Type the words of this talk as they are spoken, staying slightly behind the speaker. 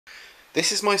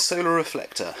This is my solar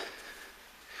reflector.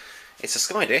 It's a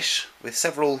sky dish with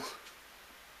a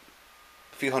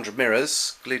few hundred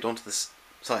mirrors glued onto the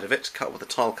side of it, cut with a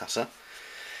tile cutter,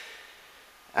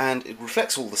 and it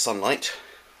reflects all the sunlight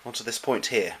onto this point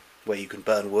here, where you can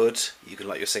burn wood, you can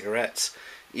light your cigarettes,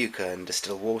 you can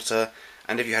distill water,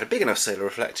 and if you had a big enough solar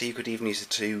reflector you could even use it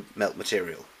to melt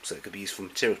material, so it could be used for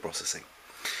materials processing.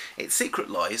 Its secret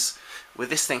lies with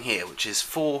this thing here, which is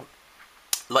 4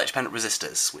 light dependent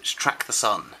resistors which track the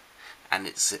sun, and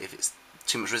if it's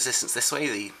too much resistance this way,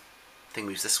 the thing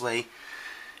moves this way.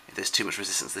 If there's too much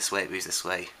resistance this way, it moves this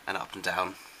way, and up and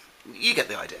down. You get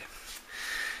the idea.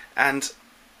 And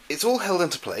it's all held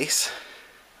into place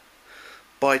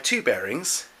by 2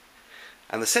 bearings,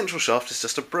 and the central shaft is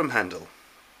just a broom handle.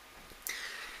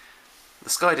 The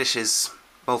sky dish is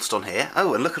bolted on here.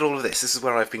 Oh, and look at all of this. This is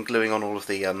where I've been gluing on all of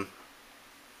the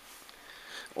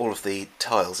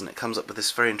tiles, and it comes up with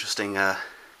this very interesting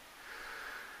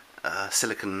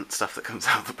silicon stuff that comes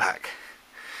out the back.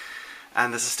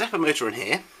 And there's a stepper motor in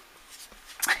here.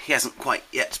 He hasn't quite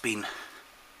yet been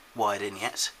wired in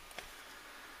yet,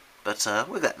 but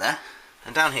we'll get there.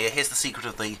 And down here, here's the secret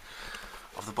of the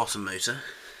bottom motor,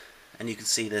 and you can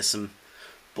see there's some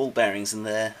ball bearings in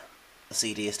there, a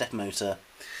CD, a stepper motor,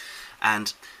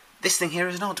 and this thing here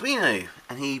is an Arduino,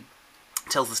 and he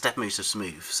tells the stepper motor to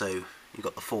move. So you've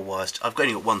got the 4 wires. I've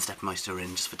only got 1 stepper motor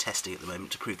in just for testing at the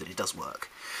moment to prove that it does work.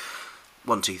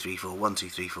 1 2 3 4 1 2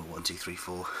 3 4 1 2 3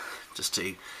 4, just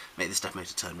to make the stepper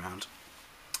motor turn round.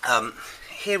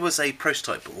 Here was a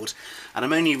prototype board, and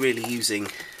I'm only really using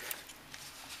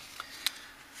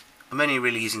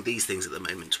these things at the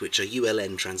moment, which are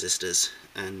ULN transistors,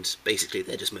 and basically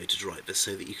they're just motor drivers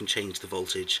so that you can change the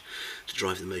voltage to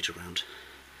drive the motor around.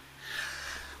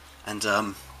 And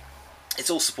it's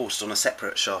all supported on a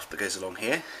separate shaft that goes along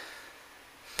here,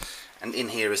 and in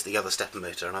here is the other stepper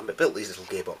motor, and I built these little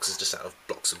gearboxes just out of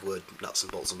blocks of wood, nuts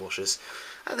and bolts and washers,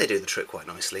 and they do the trick quite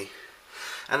nicely.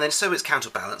 And then, so it's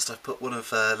counterbalanced, I've put one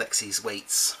of Lexi's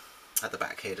weights at the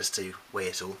back here just to weigh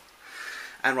it all.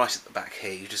 And right at the back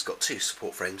here you've just got 2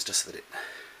 support frames just so that it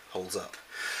holds up.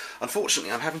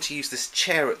 Unfortunately I'm having to use this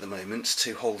chair at the moment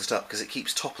to hold it up because it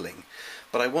keeps toppling,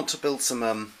 but I want to build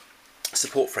some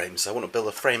support frames. I want to build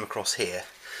a frame across here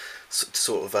to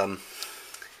sort of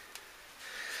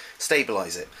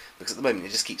stabilise it, because at the moment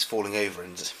it just keeps falling over,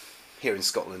 and here in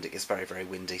Scotland it gets very, very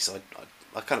windy, so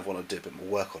I kind of want to do a bit more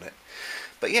work on it.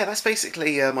 But yeah, that's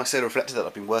basically my solar reflector that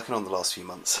I've been working on the last few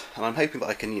months, and I'm hoping that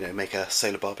I can, make a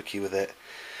solar barbecue with it.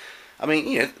 I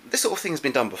mean, this sort of thing has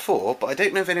been done before, but I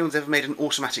don't know if anyone's ever made an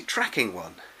automatic tracking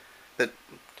one.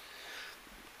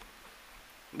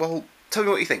 Well, tell me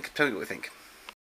what you think. Tell me what you think.